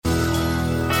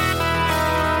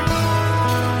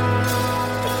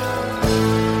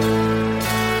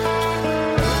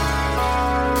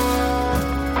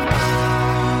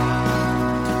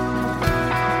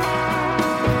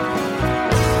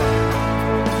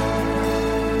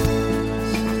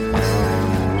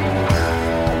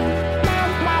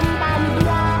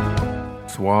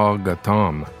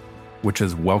Swagatam, which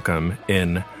is welcome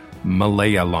in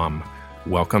Malayalam.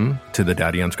 Welcome to the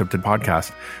Daddy Unscripted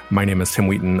podcast. My name is Tim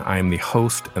Wheaton. I am the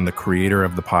host and the creator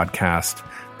of the podcast.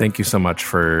 Thank you so much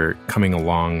for coming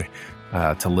along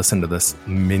to listen to this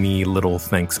mini little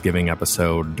Thanksgiving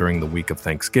episode during the week of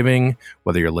Thanksgiving,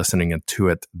 whether you're listening to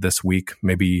it this week,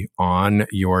 maybe on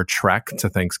your trek to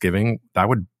Thanksgiving. I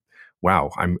would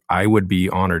be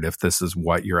honored if this is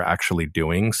what you're actually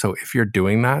doing. So if you're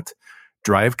doing that,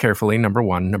 drive carefully, number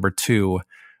one. Number two,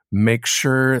 make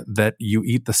sure that you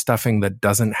eat the stuffing that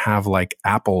doesn't have like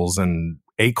apples and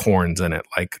acorns in it.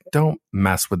 Like, don't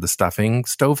mess with the stuffing.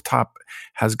 Stovetop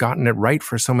has gotten it right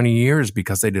for so many years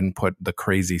because they didn't put the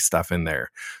crazy stuff in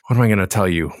there. What am I going to tell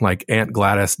you? Like, Aunt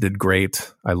Gladys did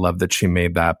great. I love that she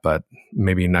made that, but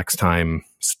maybe next time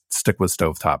stick with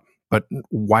Stovetop. But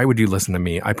why would you listen to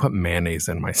me? I put mayonnaise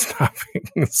in my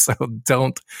stuffing, so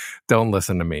don't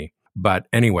listen to me. But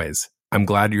anyways, I'm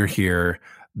glad you're here.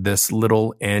 This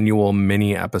little annual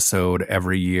mini episode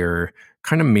every year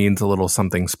kind of means a little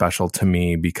something special to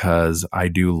me because I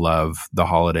do love the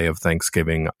holiday of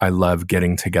Thanksgiving. I love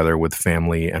getting together with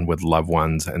family and with loved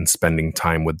ones and spending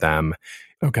time with them.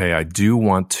 Okay, I do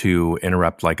want to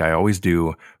interrupt like I always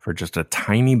do for just a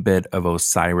tiny bit of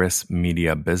Osiris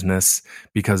Media business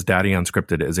because Daddy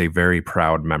Unscripted is a very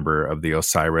proud member of the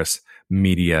Osiris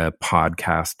Media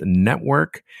Podcast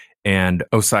Network. And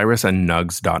Osiris and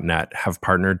Nugs.net have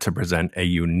partnered to present a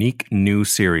unique new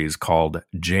series called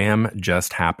Jam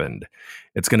Just Happened.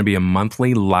 It's going to be a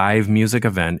monthly live music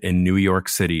event in New York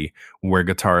City where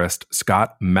guitarist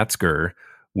Scott Metzger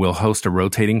will host a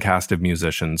rotating cast of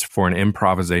musicians for an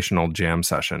improvisational jam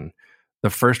session. The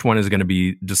first one is going to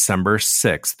be December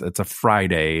 6th. It's a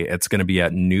Friday. It's going to be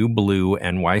at New Blue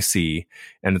NYC,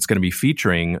 and it's going to be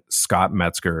featuring Scott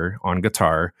Metzger on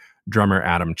guitar, drummer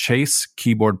Adam Chase,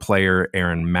 keyboard player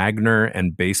Aaron Magner,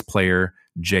 and bass player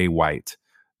Jay White.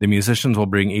 The musicians will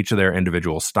bring each of their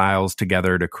individual styles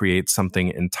together to create something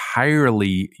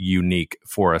entirely unique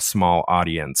for a small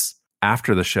audience.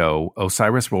 After the show,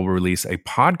 Osiris will release a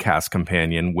podcast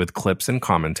companion with clips and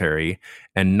commentary,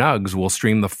 and Nugs will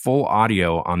stream the full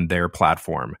audio on their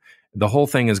platform. The whole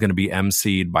thing is going to be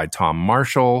emceed by Tom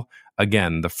Marshall.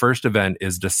 Again, the first event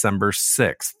is December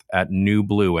 6th at New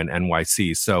Blue in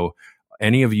NYC. So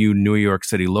any of you New York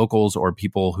City locals or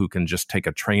people who can just take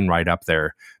a train ride up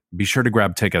there, be sure to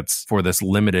grab tickets for this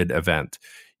limited event.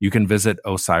 You can visit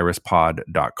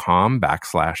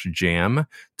osirispod.com/jam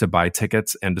to buy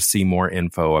tickets and to see more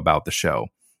info about the show.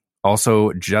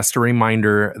 Also, just a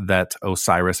reminder that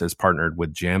Osiris is partnered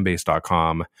with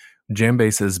Jambase.com.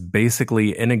 Jambase is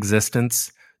basically in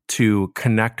existence to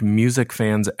connect music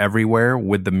fans everywhere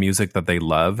with the music that they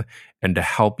love and to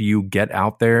help you get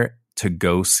out there to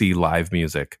go see live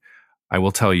music. I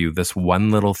will tell you this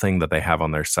one little thing that they have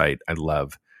on their site I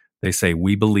love. They say,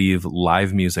 "We believe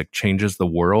live music changes the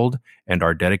world and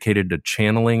are dedicated to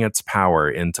channeling its power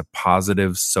into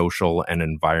positive social and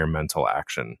environmental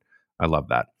action." I love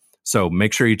that. So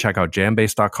make sure you check out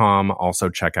jambase.com. Also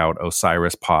check out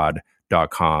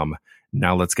osirispod.com.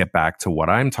 Now let's get back to what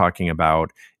I'm talking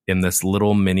about in this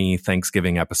little mini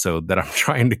Thanksgiving episode that I'm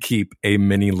trying to keep a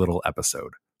mini little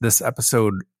episode. This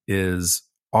episode is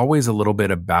always a little bit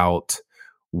about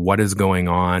what is going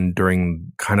on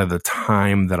during kind of the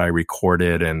time that I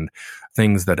recorded and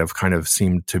things that have kind of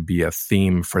seemed to be a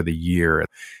theme for the year.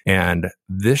 And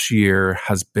this year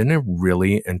has been a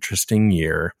really interesting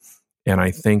year. And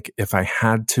I think if I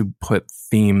had to put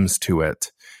themes to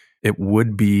it, it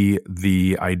would be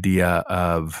the idea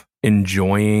of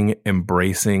enjoying,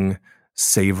 embracing,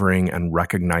 savoring, and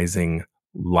recognizing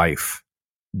life.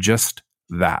 Just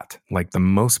that, like the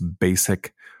most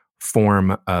basic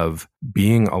form of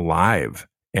being alive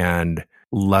and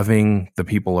loving the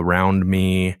people around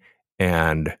me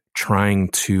and trying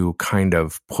to kind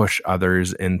of push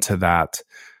others into that,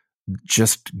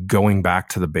 just going back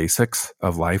to the basics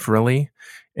of life, really,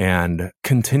 and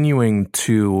continuing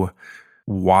to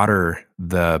water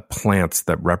the plants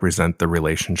that represent the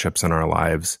relationships in our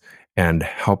lives and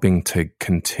helping to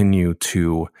continue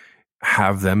to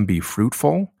have them be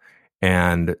fruitful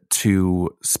and to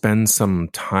spend some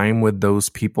time with those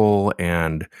people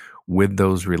and with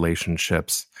those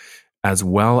relationships, as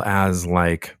well as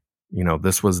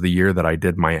this was the year that I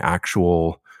did my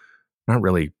actual, not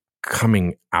really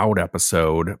coming out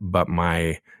episode, but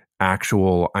my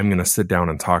actual, I'm going to sit down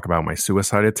and talk about my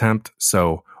suicide attempt.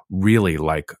 So really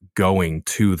going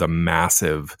to the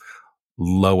massive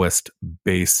lowest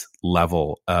base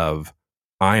level of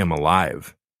I am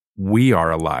alive. We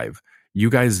are alive. You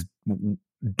guys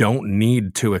don't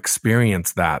need to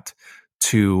experience that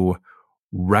to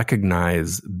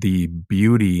recognize the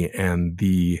beauty and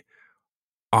the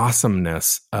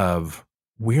awesomeness of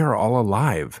we are all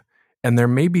alive. And there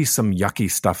may be some yucky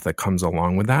stuff that comes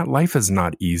along with that. Life is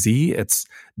not easy. It's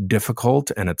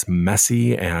difficult and it's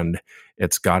messy and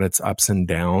it's got its ups and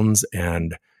downs.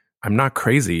 And I'm not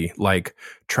crazy. Like,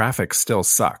 traffic still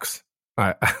sucks.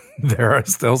 There are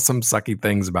still some sucky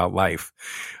things about life,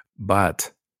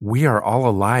 but we are all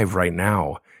alive right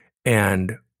now.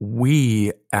 And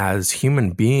we as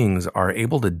human beings are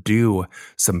able to do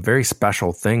some very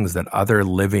special things that other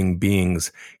living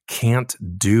beings can't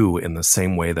do in the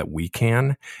same way that we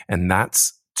can. And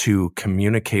that's to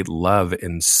communicate love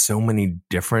in so many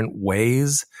different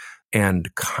ways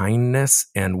and kindness.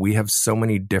 And we have so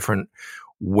many different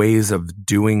ways of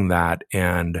doing that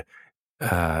and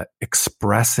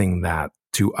expressing that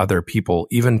to other people,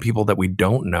 even people that we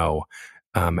don't know.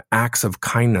 Acts of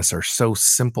kindness are so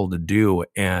simple to do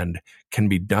and can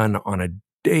be done on a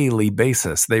daily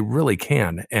basis. They really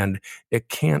can. And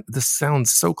this sounds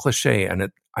so cliche.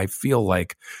 And I feel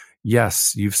like,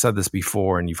 yes, you've said this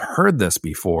before and you've heard this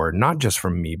before, not just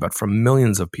from me, but from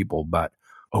millions of people. But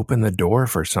open the door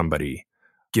for somebody.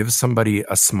 Give somebody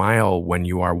a smile when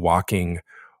you are walking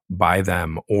by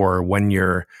them or when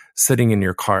you're sitting in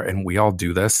your car. And we all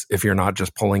do this. If you're not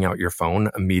just pulling out your phone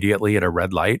immediately at a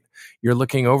red light, you're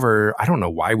looking over. I don't know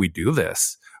why we do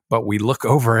this, but we look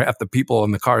over at the people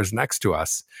in the cars next to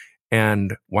us.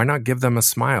 And why not give them a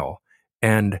smile?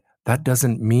 And that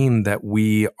doesn't mean that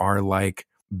we are like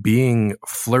being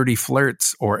flirty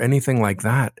flirts or anything like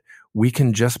that. We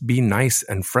can just be nice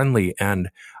and friendly. And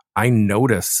I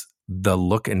notice the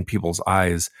look in people's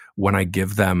eyes when I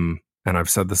give them, and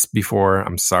I've said this before,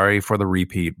 I'm sorry for the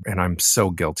repeat, and I'm so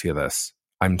guilty of this.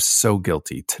 I'm so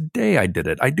guilty. Today I did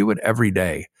it. I do it every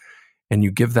day. And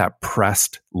you give that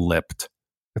pressed lipped.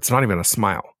 It's not even a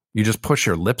smile. You just push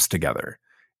your lips together.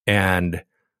 And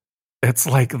it's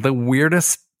like the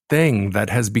weirdest thing that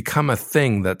has become a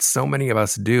thing that so many of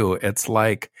us do. It's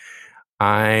like,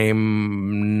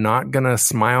 I'm not going to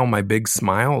smile my big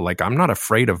smile. Like, I'm not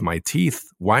afraid of my teeth.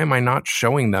 Why am I not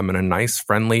showing them in a nice,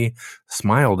 friendly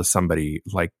smile to somebody?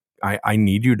 Like, I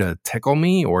need you to tickle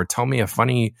me or tell me a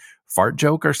funny fart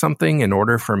joke or something in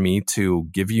order for me to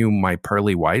give you my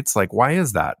pearly whites. Like, why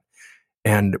is that?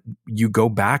 And you go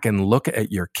back and look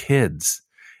at your kids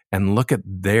and look at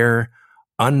their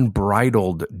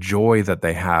unbridled joy that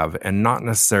they have, and not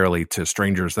necessarily to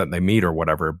strangers that they meet or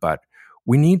whatever, but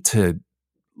we need to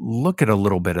look at a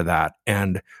little bit of that.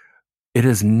 And it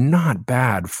is not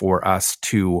bad for us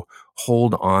to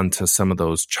hold on to some of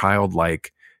those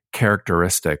childlike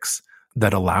characteristics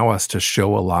that allow us to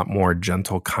show a lot more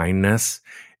gentle kindness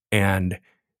and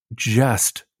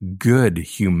just good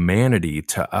humanity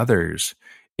to others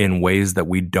in ways that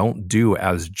we don't do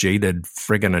as jaded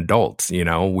friggin' adults. You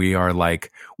know, we are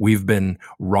like, we've been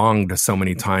wronged so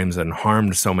many times and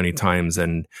harmed so many times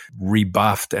and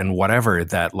rebuffed and whatever,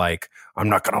 that like, I'm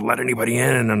not going to let anybody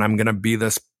in and I'm going to be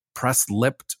this pressed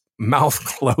lipped mouth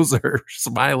closer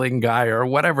smiling guy or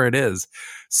whatever it is.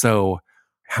 So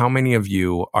how many of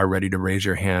you are ready to raise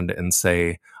your hand and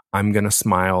say, I'm going to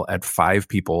smile at 5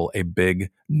 people, a big,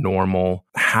 normal,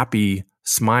 happy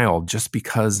smile just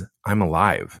because I'm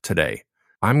alive today?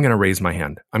 I'm going to raise my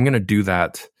hand. I'm going to do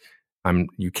that.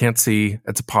 You can't see,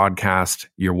 it's a podcast.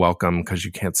 You're welcome because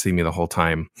you can't see me the whole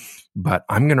time. But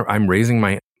I'm raising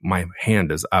my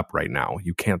hand is up right now.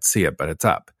 You can't see it, but it's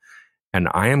up. And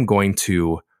I am going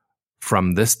to,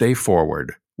 from this day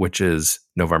forward, which is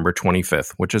November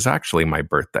 25th, which is actually my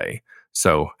birthday.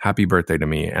 So happy birthday to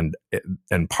me. And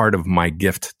part of my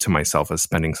gift to myself is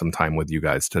spending some time with you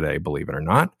guys today, believe it or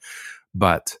not.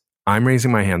 But I'm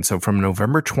raising my hand. So from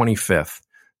November 25th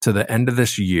to the end of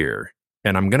this year,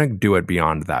 and I'm going to do it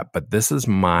beyond that, but this is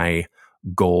my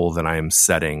goal that I am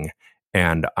setting,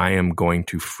 and I am going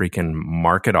to freaking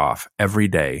mark it off every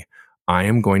day. I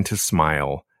am going to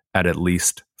smile at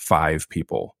least 5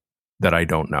 people that I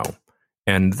don't know.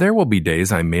 And there will be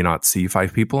days I may not see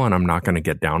 5 people, and I'm not going to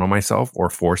get down on myself or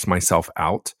force myself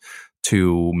out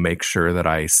to make sure that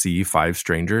I see 5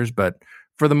 strangers. But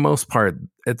for the most part,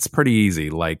 it's pretty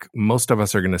easy. Like, most of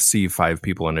us are going to see 5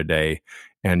 people in a day,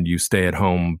 and you stay at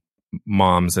home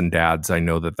moms and dads, I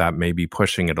know that may be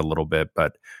pushing it a little bit,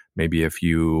 but maybe if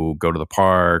you go to the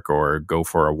park or go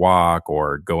for a walk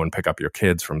or go and pick up your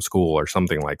kids from school or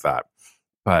something like that.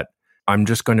 But I'm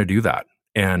just going to do that.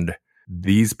 And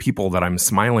these people that I'm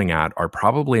smiling at are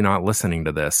probably not listening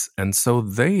to this. And so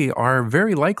they are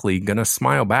very likely going to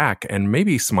smile back and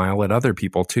maybe smile at other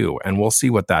people too. And we'll see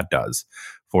what that does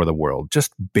for the world.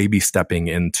 Just baby stepping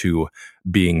into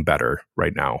being better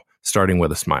right now, starting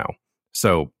with a smile.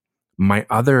 So my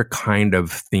other kind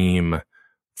of theme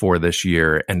for this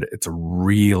year, and it's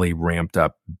really ramped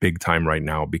up big time right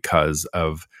now because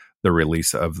of the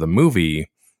release of the movie,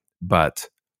 but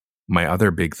my other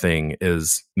big thing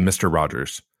is Mr.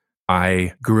 Rogers.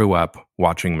 I grew up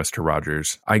watching Mr.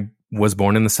 Rogers. I was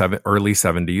born in the early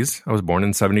 70s. I was born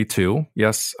in 72.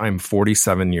 Yes, I'm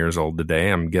 47 years old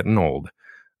today. I'm getting old,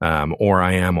 or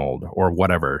I am old, or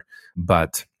whatever.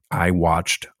 But I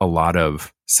watched a lot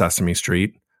of Sesame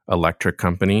Street, Electric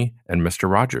Company, and Mr.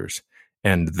 Rogers.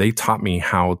 And they taught me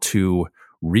how to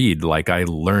read. Like I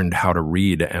learned how to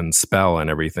read and spell and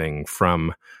everything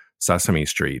from Sesame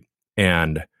Street.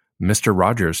 And Mr.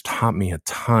 Rogers taught me a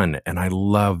ton, and I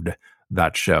loved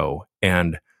that show.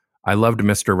 And I loved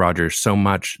Mr. Rogers so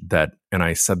much that, and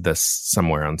I said this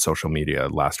somewhere on social media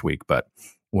last week, but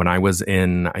when I was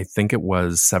in, I think it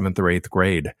was 7th or 8th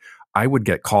grade, I would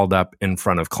get called up in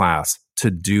front of class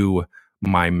to do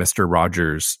my Mr.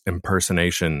 Rogers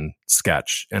impersonation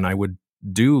sketch. And I would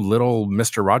do little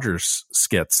Mr. Rogers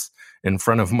skits in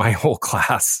front of my whole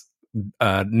class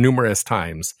numerous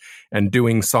times, and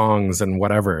doing songs and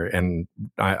whatever. And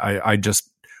I just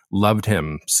loved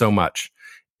him so much.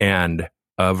 And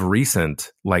of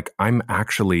recent, like I'm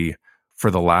actually, for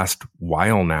the last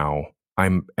while now,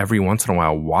 I'm every once in a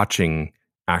while watching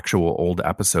actual old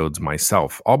episodes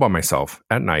myself, all by myself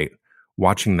at night,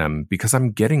 watching them because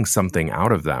I'm getting something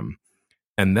out of them.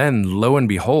 And then lo and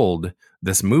behold,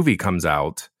 this movie comes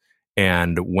out.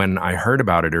 And when I heard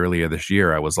about it earlier this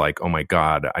year, I was like, oh my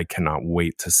God, I cannot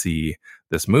wait to see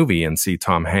this movie and see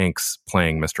Tom Hanks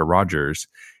playing Mr. Rogers.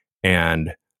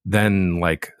 And then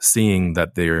like seeing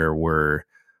that there were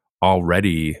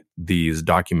already these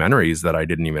documentaries that I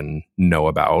didn't even know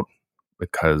about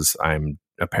because I'm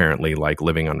apparently like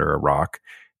living under a rock,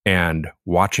 and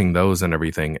watching those and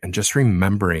everything, and just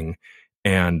remembering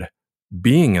and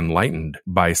being enlightened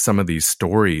by some of these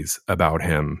stories about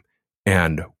him.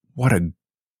 And what a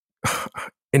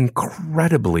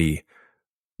incredibly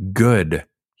good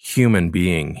human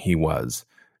being he was,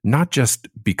 not just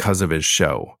because of his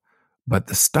show, but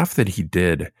the stuff that he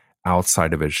did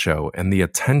outside of his show and the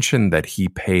attention that he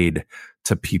paid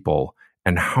to people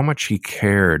and how much he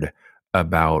cared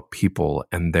about people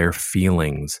and their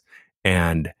feelings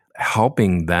and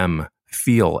helping them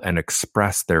feel and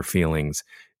express their feelings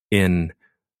in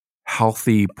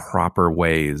healthy, proper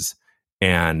ways.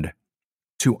 And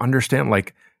to understand,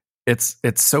 like, it's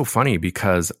so funny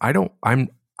because I'm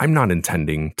not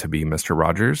intending to be Mr.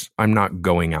 Rogers. I'm not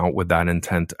going out with that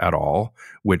intent at all,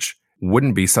 which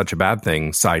wouldn't be such a bad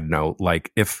thing. Side note,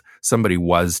 like if somebody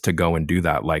was to go and do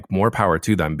that, like more power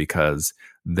to them, because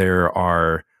there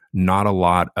are not a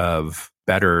lot of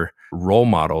better role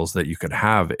models that you could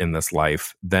have in this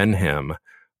life than him,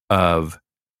 of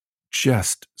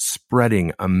just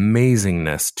spreading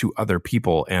amazingness to other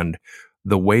people, and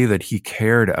the way that he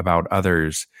cared about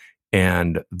others,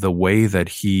 and the way that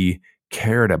he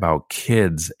cared about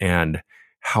kids and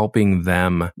helping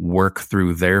them work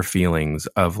through their feelings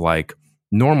of like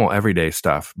normal everyday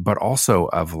stuff, but also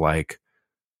of like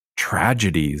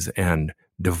tragedies and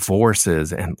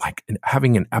divorces, and like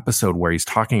having an episode where he's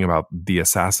talking about the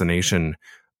assassination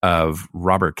of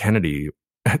Robert Kennedy.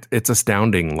 It's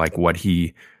astounding, like what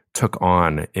he took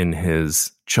on in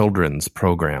his children's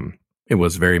program. It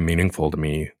was very meaningful to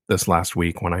me this last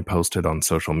week when I posted on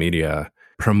social media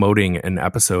promoting an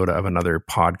episode of another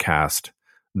podcast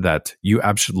that you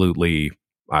absolutely,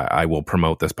 I will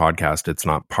promote this podcast. It's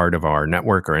not part of our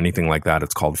network or anything like that.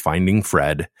 It's called Finding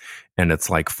Fred. And it's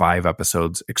like 5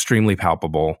 episodes, extremely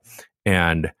palpable.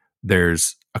 And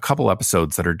there's a couple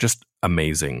episodes that are just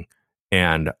amazing.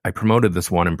 And I promoted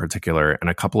this one in particular, and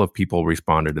a couple of people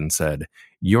responded and said,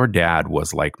 your dad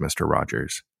was like Mr.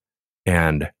 Rogers.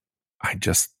 And I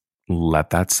just let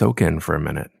that soak in for a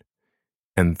minute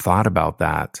and thought about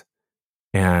that.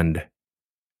 And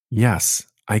yes,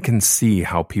 I can see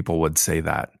how people would say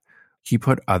that. He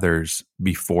put others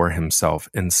before himself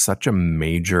in such a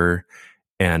major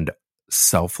and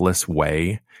selfless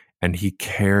way, and he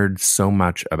cared so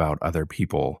much about other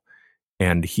people.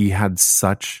 And he had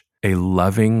such a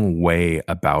loving way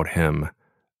about him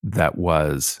that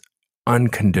was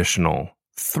unconditional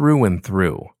through and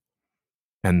through.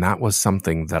 And that was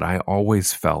something that I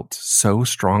always felt so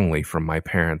strongly from my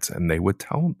parents. And they would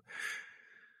tell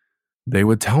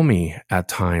me at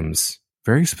times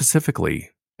very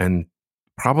specifically, and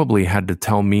probably had to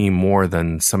tell me more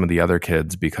than some of the other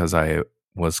kids because I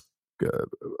was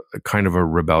kind of a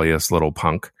rebellious little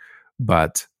punk,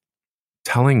 but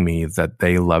telling me that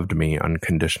they loved me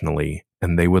unconditionally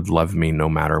and they would love me no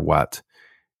matter what.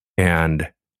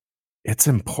 And it's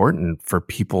important for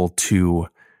people to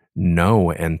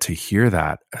know and to hear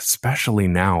that, especially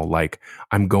now, like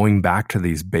I'm going back to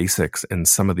these basics in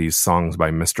some of these songs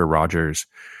by Mr. Rogers,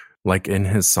 like in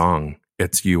his song,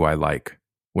 It's You I Like,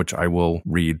 which I will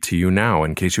read to you now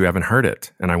in case you haven't heard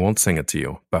it, and I won't sing it to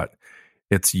you, but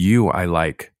it's you I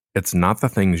like. It's not the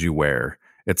things you wear.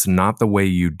 It's not the way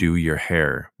you do your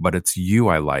hair, but it's you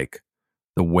I like.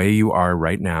 The way you are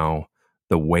right now,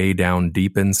 the way down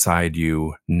deep inside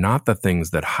you, not the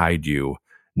things that hide you,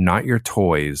 not your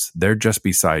toys, they're just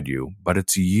beside you, but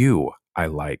it's you I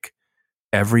like.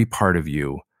 Every part of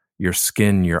you, your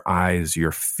skin, your eyes,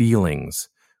 your feelings,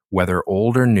 whether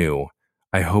old or new,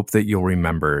 I hope that you'll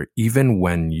remember, even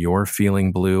when you're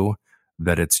feeling blue,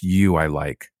 that it's you I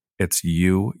like. It's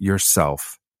you,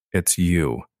 yourself. It's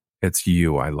you. It's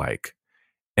you I like.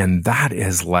 And that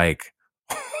is like,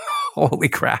 holy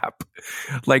crap.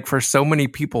 Like for so many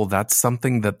people, that's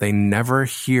something that they never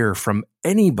hear from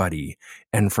anybody.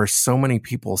 And for so many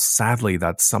people, sadly,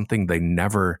 that's something they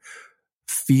never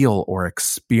feel or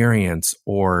experience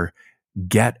or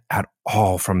get at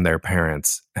all from their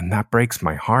parents. And that breaks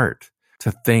my heart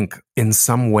to think in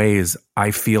some ways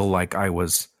I feel like I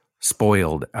was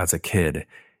spoiled as a kid.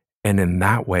 And in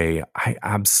that way, I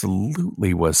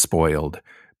absolutely was spoiled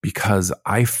because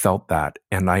I felt that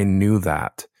and I knew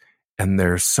that. And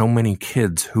there's so many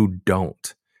kids who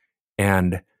don't.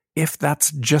 And if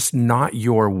that's just not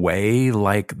your way,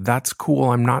 like that's cool.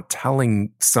 I'm not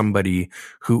telling somebody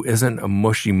who isn't a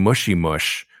mushy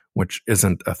mush, which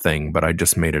isn't a thing, but I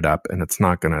just made it up and it's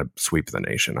not going to sweep the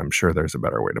nation. I'm sure there's a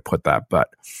better way to put that. But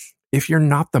if you're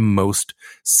not the most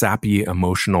sappy,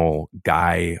 emotional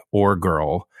guy or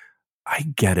girl, I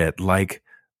get it. Like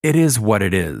it is what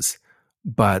it is.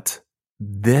 But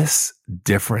this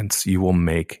difference you will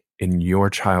make in your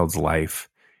child's life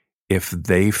if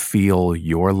they feel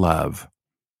your love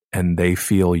and they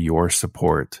feel your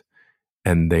support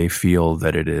and they feel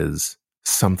that it is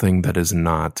something that is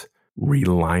not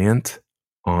reliant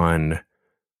on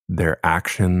their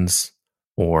actions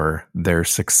or their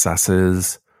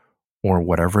successes or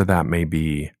whatever that may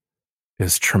be,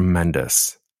 is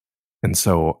tremendous. And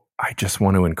so I just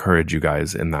want to encourage you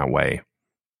guys in that way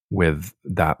with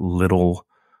that little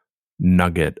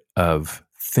nugget of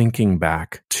thinking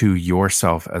back to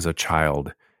yourself as a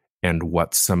child and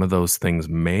what some of those things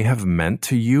may have meant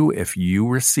to you if you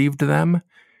received them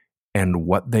and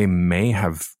what they may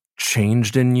have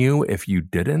changed in you if you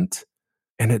didn't.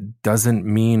 And it doesn't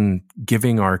mean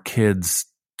giving our kids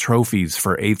trophies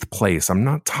for 8th place. I'm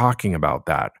not talking about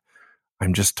that.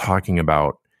 I'm just talking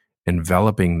about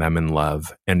enveloping them in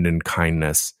love and in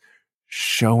kindness,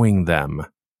 showing them,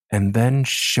 and then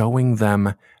showing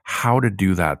them how to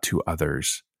do that to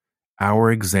others.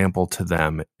 Our example to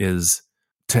them is,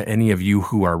 to any of you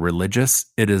who are religious,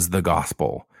 it is the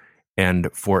gospel. And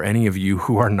for any of you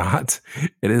who are not,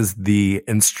 it is the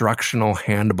instructional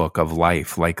handbook of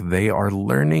life. Like they are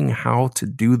learning how to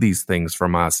do these things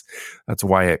from us. That's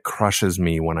why it crushes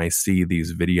me when I see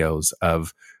these videos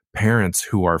of parents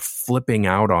who are flipping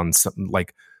out on something,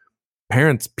 like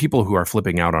people who are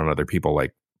flipping out on other people.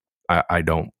 Like I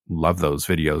don't love those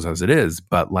videos as it is,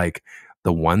 but like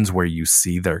the ones where you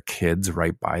see their kids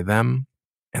right by them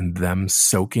and them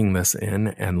soaking this in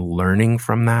and learning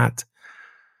from that.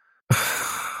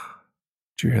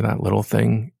 Did you hear that little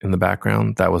thing in the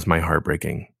background? That was my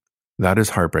heartbreaking. That is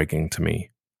heartbreaking to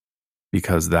me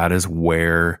because that is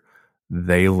where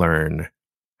they learn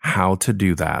how to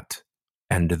do that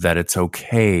and that it's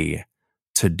okay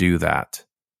to do that.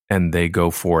 And they go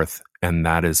forth and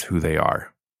that is who they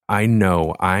are. I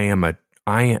know I am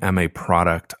a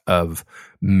product of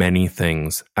many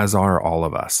things, as are all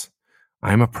of us.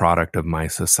 I'm a product of my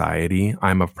society.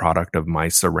 I'm a product of my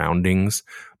surroundings,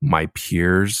 my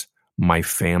peers, my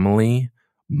family,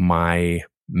 my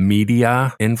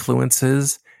media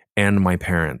influences, and my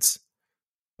parents.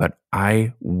 But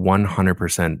I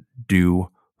 100% do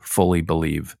fully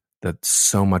believe that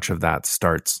so much of that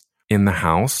starts in the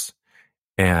house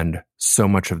and so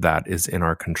much of that is in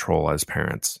our control as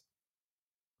parents.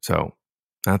 So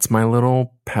that's my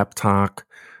little pep talk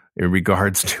in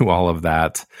regards to all of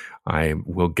that. I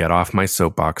will get off my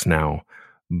soapbox now,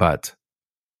 but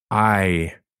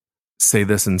I say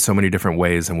this in so many different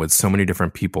ways and with so many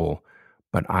different people,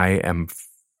 but I am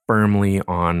firmly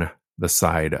on the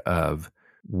side of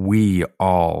we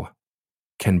all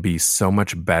can be so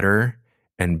much better,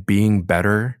 and being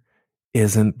better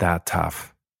isn't that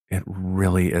tough. It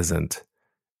really isn't.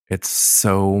 It's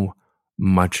so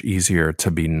much easier to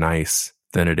be nice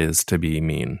than it is to be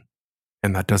mean.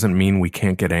 And that doesn't mean we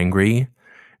can't get angry.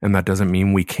 And that doesn't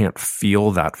mean we can't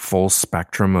feel that full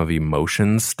spectrum of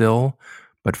emotions still.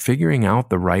 but figuring out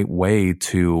the right way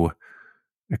to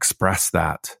express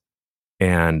that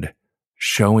and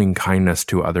showing kindness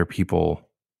to other people.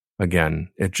 Again,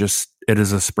 it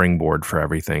is a springboard for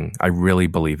everything. I really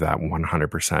believe that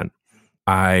 100%.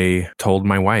 I told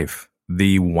my wife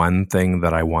the one thing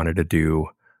that I wanted to do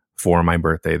for my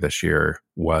birthday this year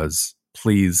was,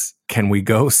 please, can we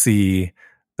go see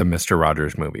the Mr.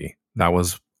 Rogers movie? That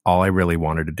was all I really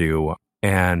wanted to do.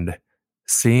 And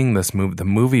seeing this movie, the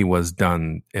movie was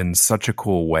done in such a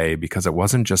cool way because it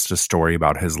wasn't just a story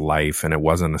about his life and it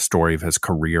wasn't a story of his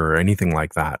career or anything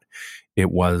like that. It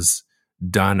was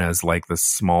done as like this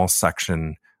small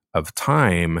section of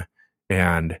time,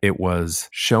 and it was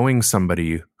showing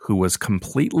somebody who was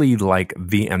completely like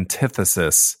the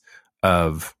antithesis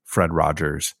of Fred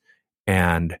Rogers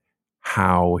and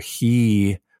how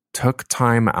he took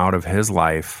time out of his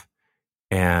life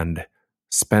and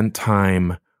spent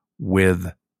time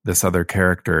with this other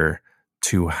character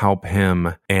to help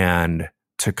him and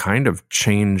to kind of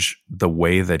change the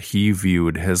way that he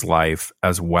viewed his life,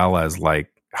 as well as like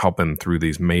help him through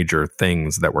these major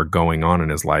things that were going on in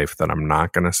his life that I'm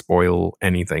not going to spoil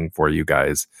anything for you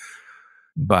guys.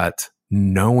 But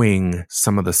knowing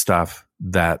some of the stuff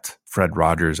that Fred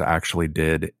Rogers actually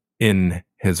did in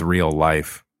his real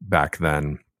life back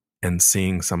then and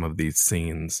seeing some of these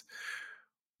scenes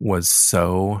was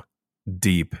so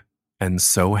deep and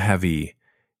so heavy.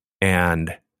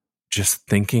 And just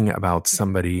thinking about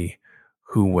somebody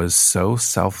who was so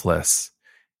selfless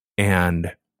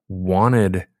and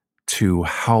wanted to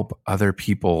help other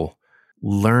people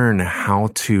learn how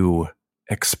to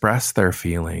express their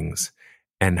feelings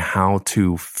and how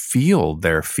to feel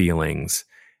their feelings.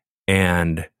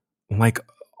 And like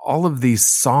all of these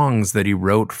songs that he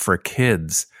wrote for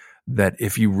kids, that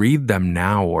if you read them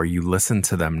now or you listen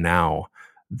to them now,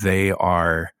 they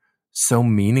are so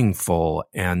meaningful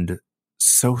and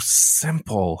so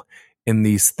simple in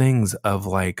these things of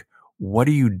like, what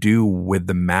do you do with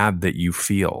the mad that you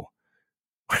feel?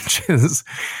 Which is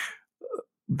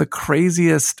the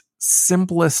craziest,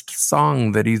 simplest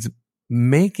song that he's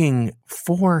making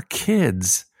for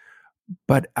kids.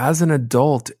 But as an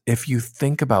adult, if you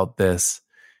think about this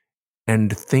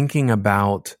and thinking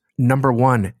about, number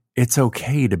one, it's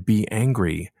okay to be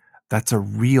angry. That's a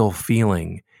real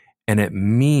feeling. And it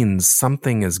means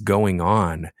something is going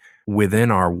on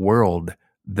within our world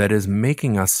that is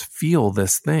making us feel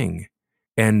this thing.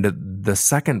 And the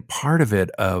second part of it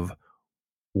of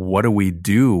what do we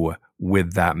do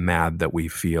with that mad that we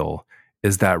feel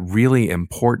is that really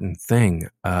important thing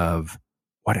of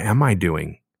what am I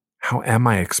doing? How am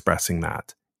I expressing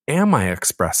that? Am I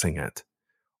expressing it?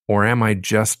 Or am I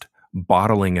just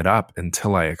bottling it up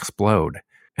until I explode?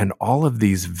 And all of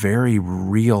these very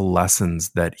real lessons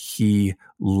that he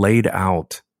laid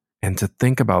out, and to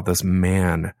think about this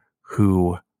man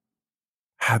who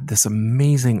had this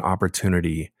amazing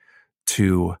opportunity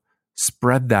to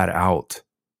spread that out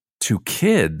to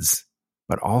kids,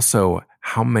 but also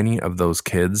how many of those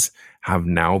kids have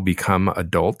now become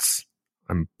adults.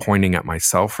 I'm pointing at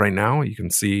myself right now. You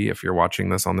can see if you're watching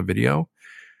this on the video.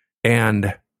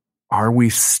 And are we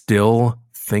still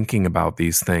thinking about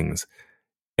these things?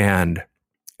 And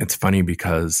it's funny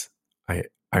because I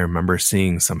remember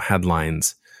seeing some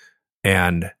headlines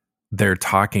and they're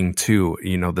talking to,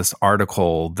 this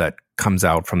article that comes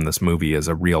out from this movie is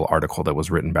a real article that was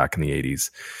written back in the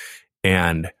 80s.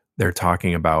 And they're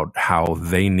talking about how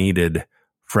they needed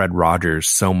Fred Rogers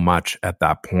so much at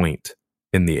that point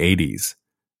in the 80s.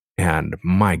 And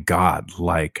my God,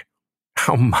 like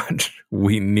how much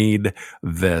we need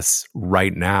this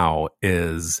right now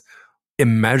is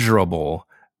immeasurable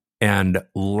and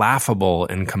laughable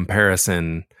in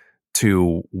comparison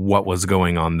to what was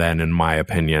going on then, in my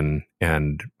opinion.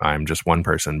 And I'm just one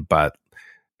person, but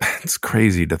it's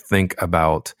crazy to think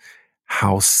about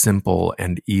how simple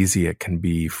and easy it can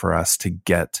be for us to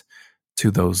get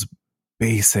to those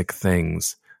basic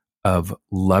things of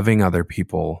loving other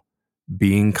people,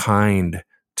 being kind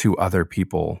to other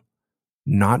people,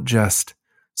 not just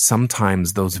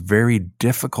sometimes those very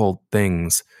difficult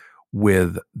things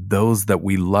with those that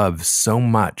we love so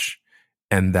much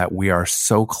and that we are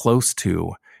so close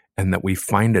to, and that we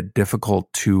find it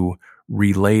difficult to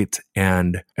relate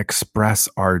and express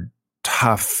our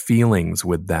tough feelings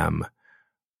with them,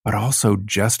 but also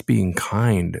just being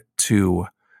kind to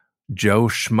Joe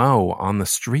Schmo on the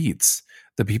streets,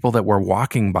 the people that we're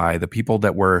walking by, the people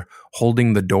that we're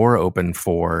holding the door open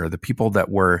for, the people that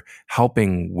we're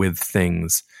helping with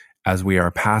things as we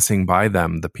are passing by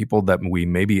them, the people that we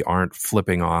maybe aren't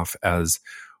flipping off as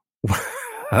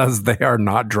as they are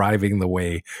not driving the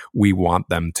way we want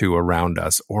them to around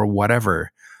us or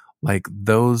whatever. Like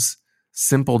those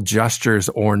simple gestures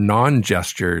or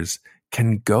non-gestures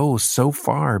can go so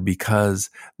far because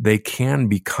they can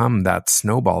become that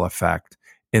snowball effect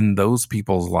in those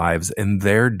people's lives in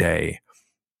their day.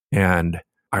 And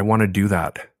I want to do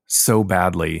that so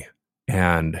badly.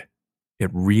 And it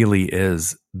really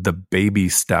is the baby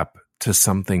step to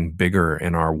something bigger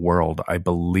in our world. I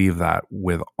believe that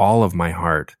with all of my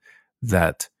heart,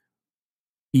 that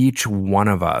each one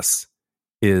of us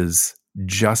is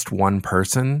just one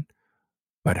person,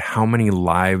 but how many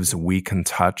lives we can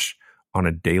touch on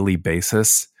a daily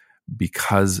basis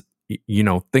because,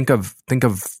 think of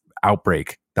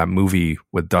Outbreak, that movie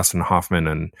with Dustin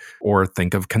Hoffman, or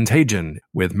think of Contagion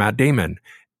with Matt Damon,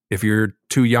 if you're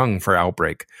too young for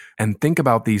Outbreak, and think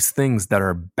about these things that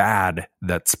are bad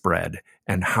that spread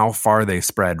and how far they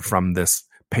spread from this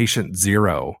patient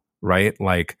zero, right?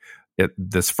 Like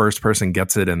this first person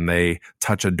gets it and they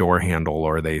touch a door handle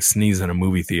or they sneeze in a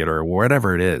movie theater or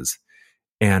whatever it is.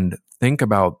 And think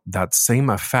about that same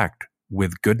effect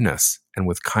with goodness and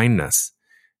with kindness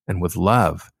and with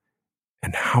love,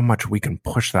 and how much we can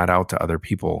push that out to other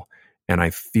people. And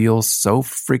I feel so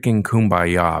freaking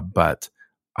kumbaya, but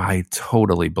I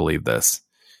totally believe this.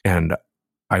 And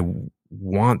I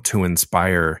want to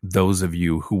inspire those of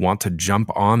you who want to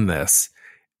jump on this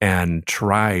and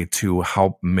try to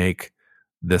help make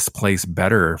this place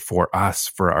better for us,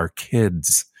 for our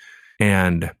kids,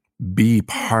 and be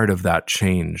part of that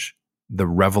change, the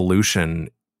revolution,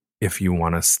 if you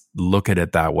want to look at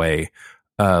it that way,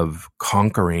 of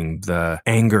conquering the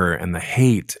anger and the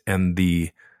hate and the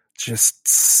just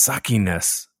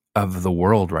suckiness of the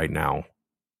world right now,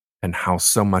 and how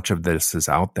so much of this is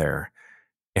out there,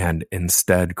 and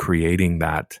instead creating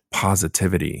that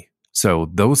positivity. So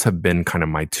those have been kind of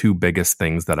my two biggest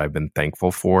things that I've been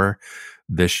thankful for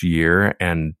this year.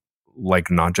 And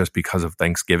like, not just because of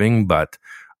Thanksgiving, but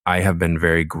I have been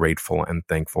very grateful and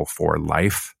thankful for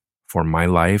life, for my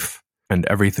life and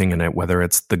everything in it, whether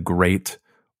it's the great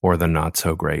or the not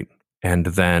so great. And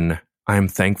then I'm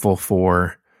thankful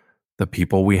for the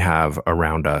people we have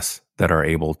around us that are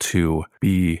able to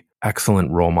be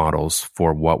excellent role models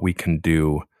for what we can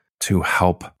do to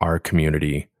help our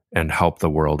community and help the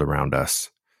world around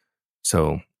us.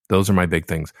 So those are my big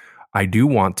things. I do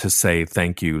want to say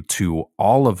thank you to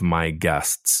all of my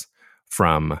guests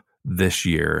from this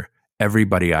year,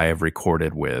 everybody I have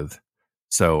recorded with.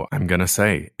 So I'm going to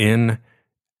say, in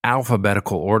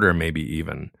alphabetical order, maybe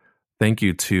even, thank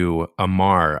you to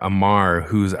Amar,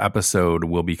 whose episode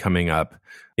will be coming up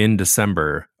in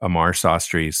December, Amar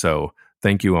Sastry. So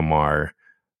thank you, Amar.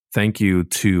 Thank you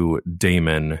to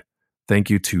Damon. Thank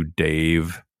you to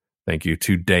Dave. Thank you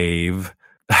to Dave.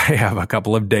 I have a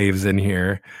couple of Daves in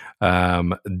here.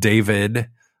 David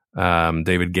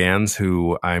Gans,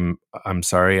 who I'm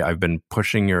sorry, I've been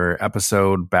pushing your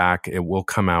episode back. It will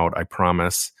come out, I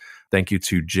promise. Thank you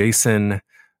to Jason.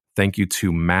 Thank you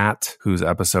to Matt, whose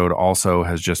episode also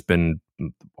has just been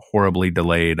horribly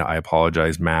delayed. I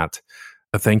apologize, Matt.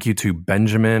 Thank you to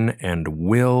Benjamin and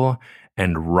Will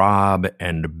and Rob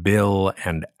and Bill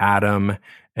and Adam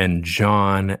and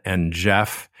John and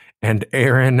Jeff and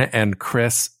Aaron and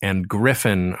Chris and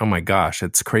Griffin. Oh my gosh,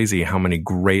 it's crazy how many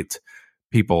great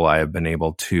people I have been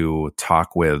able to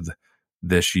talk with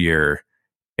this year.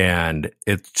 And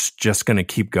it's just going to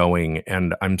keep going.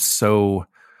 And I'm so,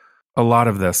 a lot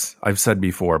of this I've said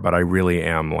before, but I really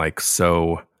am like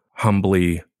so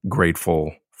humbly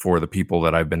grateful for the people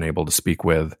that I've been able to speak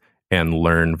with and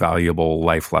learn valuable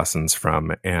life lessons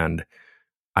from. And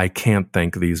I can't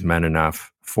thank these men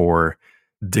enough for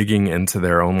digging into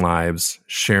their own lives,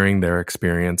 sharing their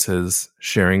experiences,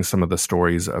 sharing some of the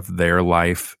stories of their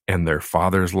life and their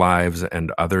father's lives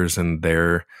and others in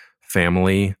their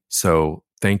family. So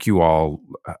thank you all.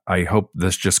 I hope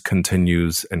this just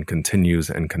continues and continues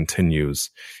and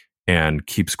continues and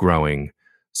keeps growing.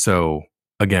 So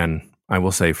again, I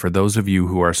will say, for those of you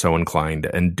who are so inclined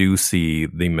and do see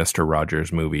the Mr.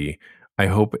 Rogers movie, I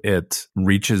hope it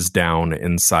reaches down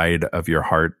inside of your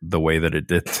heart the way that it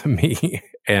did to me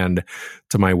and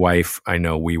to my wife. I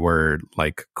know we were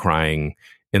like crying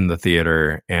in the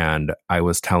theater, and I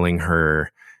was telling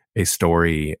her a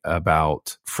story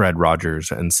about Fred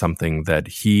Rogers and something that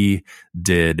he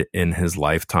did in his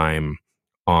lifetime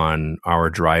on our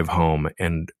drive home.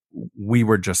 And we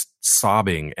were just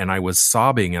sobbing, and I was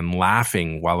sobbing and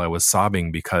laughing while I was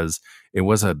sobbing because it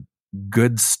was a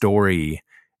good story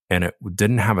and it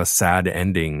didn't have a sad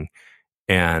ending.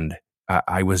 And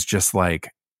I was just like,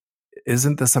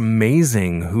 isn't this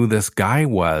amazing who this guy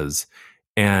was?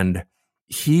 And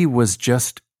he was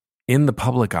just in the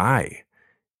public eye.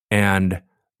 And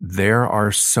there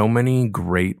are so many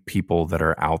great people that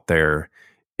are out there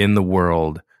in the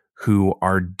world who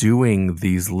are doing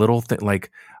these little things. Like,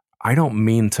 I don't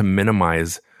mean to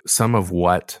minimize some of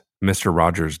what Mr.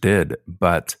 Rogers did,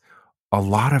 but a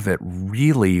lot of it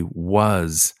really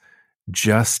was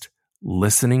just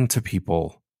listening to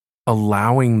people,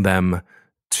 allowing them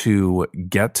to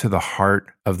get to the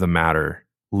heart of the matter,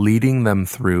 leading them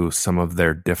through some of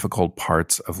their difficult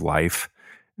parts of life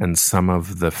and some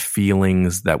of the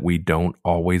feelings that we don't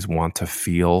always want to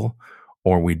feel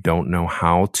or we don't know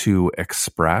how to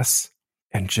express,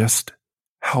 and just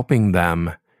helping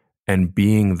them and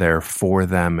being there for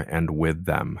them and with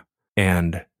them.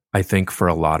 And I think for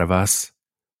a lot of us,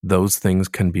 those things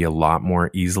can be a lot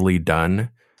more easily done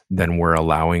than we're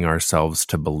allowing ourselves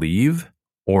to believe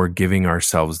or giving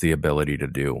ourselves the ability to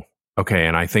do. Okay,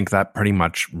 and I think that pretty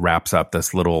much wraps up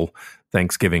this little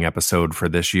Thanksgiving episode for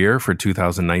this year, for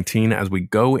 2019, as we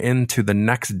go into the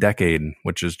next decade,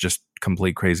 which is just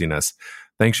complete craziness.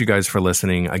 Thanks, you guys, for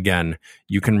listening. Again,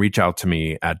 you can reach out to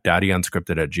me at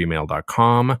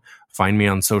daddyunscripted@gmail.com. Find me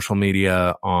on social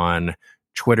media, on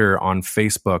Twitter, on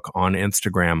Facebook, on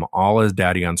Instagram, all as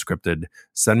Daddy Unscripted.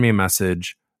 Send me a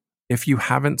message. If you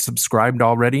haven't subscribed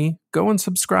already, go and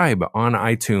subscribe on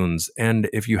iTunes. And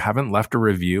if you haven't left a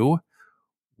review,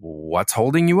 what's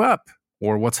holding you up?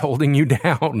 Or what's holding you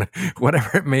down,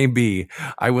 whatever it may be.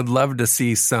 I would love to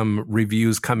see some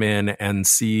reviews come in and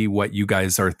see what you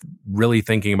guys are really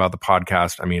thinking about the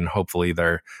podcast. I mean, hopefully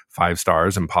they're 5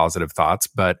 stars and positive thoughts,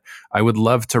 but I would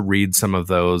love to read some of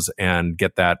those and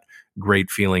get that great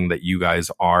feeling that you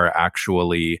guys are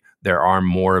actually, there are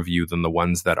more of you than the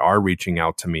ones that are reaching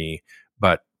out to me.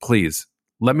 But please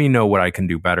let me know what I can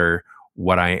do better,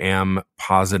 what I am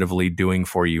positively doing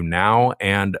for you now.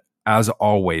 And as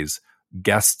always,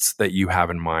 guests that you have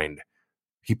in mind,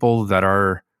 people that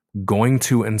are going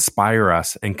to inspire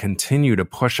us and continue to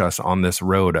push us on this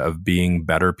road of being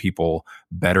better people,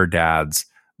 better dads,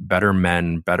 better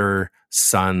men, better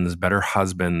sons, better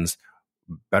husbands,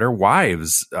 better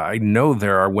wives. I know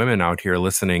there are women out here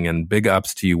listening, and big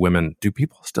ups to you women. Do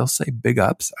people still say big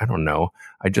ups? I don't know.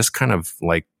 I just kind of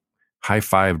like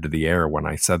high-fived the air when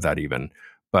I said that even.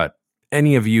 But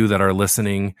any of you that are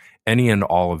listening, any and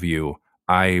all of you,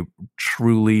 I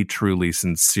truly, truly,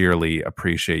 sincerely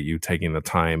appreciate you taking the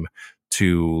time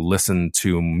to listen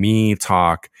to me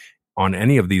talk on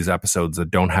any of these episodes that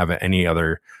don't have any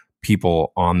other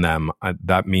people on them.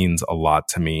 That means a lot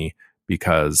to me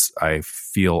because I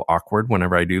feel awkward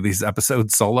whenever I do these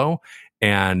episodes solo.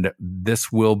 And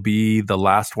this will be the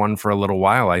last one for a little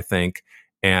while, I think.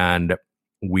 And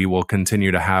we will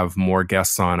continue to have more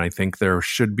guests on. I think there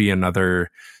should be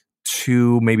another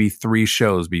 2, maybe 3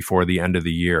 shows before the end of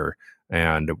the year,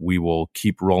 and we will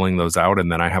keep rolling those out.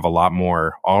 And then I have a lot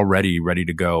more already ready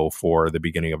to go for the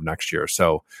beginning of next year.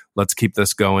 So let's keep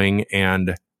this going.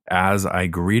 And as I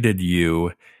greeted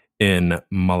you in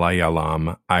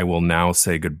Malayalam, I will now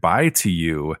say goodbye to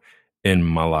you in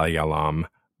Malayalam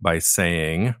by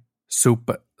saying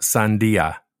Sup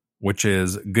Sandia, which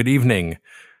is good evening.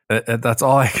 That's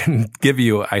all I can give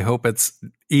you. I hope it's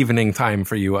evening time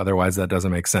for you. Otherwise, that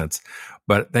doesn't make sense.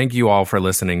 But thank you all for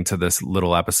listening to this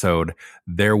little episode.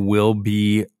 There will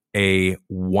be a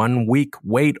 1-week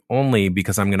wait only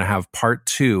because I'm going to have part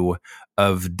 2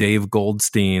 of Dave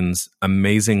Goldstein's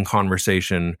amazing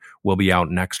conversation. Will be out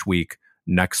next week,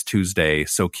 next Tuesday.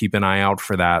 So keep an eye out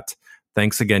for that.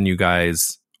 Thanks again, you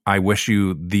guys. I wish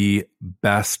you the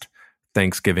best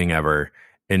Thanksgiving ever.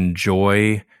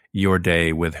 Enjoy your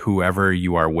day with whoever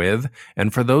you are with.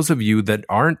 And for those of you that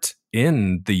aren't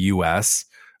in the US,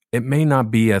 it may not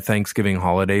be a Thanksgiving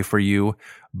holiday for you,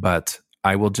 but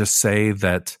I will just say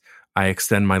that I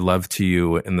extend my love to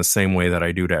you in the same way that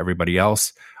I do to everybody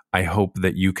else. I hope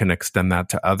that you can extend that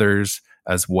to others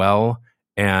as well.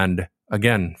 And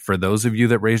again, for those of you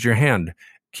that raised your hand,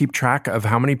 keep track of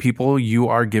how many people you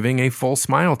are giving a full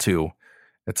smile to.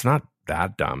 It's not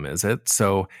that dumb, is it?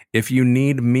 So if you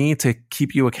need me to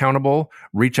keep you accountable,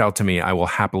 reach out to me. I will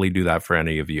happily do that for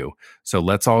any of you. So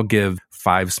let's all give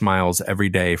 5 smiles every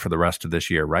day for the rest of this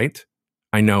year, right?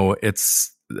 I know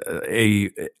it's a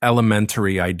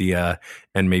elementary idea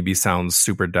and maybe sounds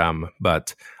super dumb,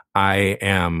 but I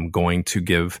am going to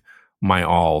give my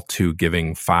all to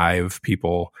giving 5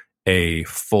 people a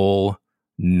full,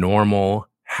 normal,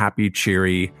 happy,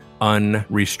 cheery,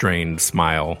 unrestrained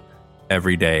smile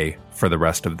every day for the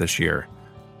rest of this year,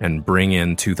 and bring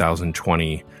in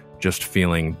 2020 just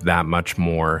feeling that much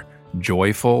more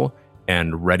joyful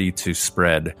and ready to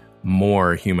spread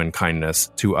more human kindness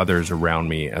to others around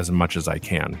me as much as I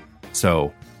can.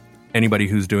 So anybody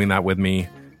who's doing that with me,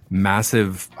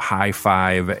 massive high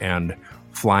five and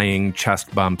flying,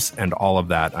 chest bumps, and all of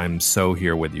that. I'm so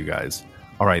here with you guys.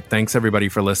 All right. Thanks everybody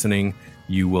for listening.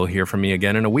 You will hear from me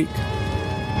again in a week.